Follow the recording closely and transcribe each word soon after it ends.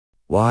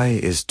Why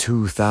is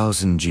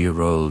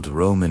 2,000-year-old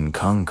Roman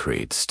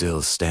concrete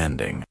still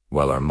standing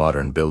while our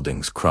modern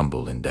buildings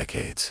crumble in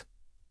decades?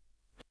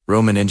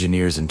 Roman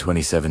engineers in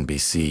 27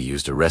 BC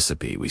used a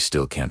recipe we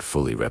still can't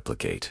fully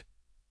replicate.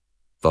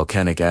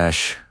 Volcanic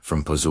ash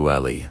from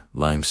Pozzuoli,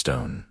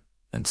 limestone,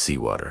 and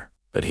seawater.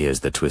 But here's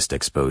the twist: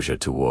 exposure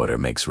to water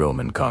makes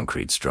Roman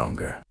concrete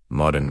stronger.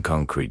 Modern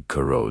concrete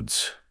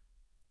corrodes.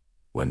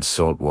 When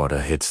salt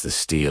water hits the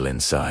steel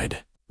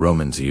inside,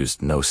 Romans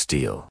used no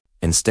steel.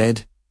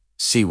 Instead,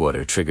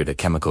 seawater triggered a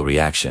chemical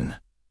reaction,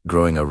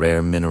 growing a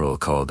rare mineral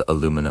called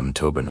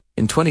Aluminum-Tobermorite.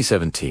 In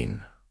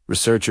 2017,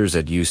 researchers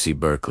at UC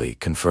Berkeley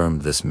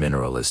confirmed this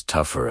mineral is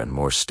tougher and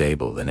more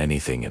stable than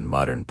anything in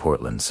modern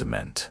Portland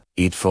cement.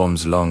 It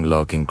forms long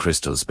locking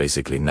crystals,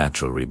 basically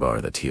natural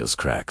rebar that heals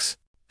cracks.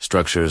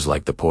 Structures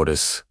like the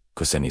Portus,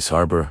 Cosenis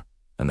Harbor,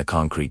 and the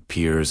concrete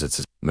piers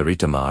at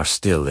Marittima are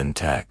still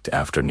intact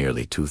after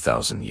nearly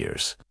 2,000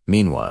 years.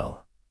 Meanwhile,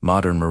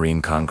 modern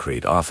marine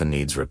concrete often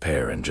needs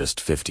repair in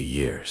just 50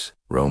 years.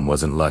 Rome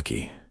wasn't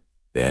lucky.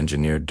 They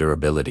engineered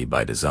durability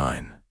by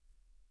design.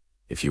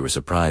 If you were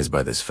surprised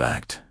by this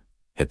fact,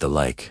 hit the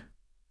like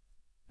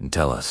and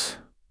tell us,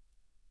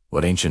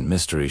 what ancient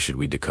mystery should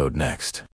we decode next?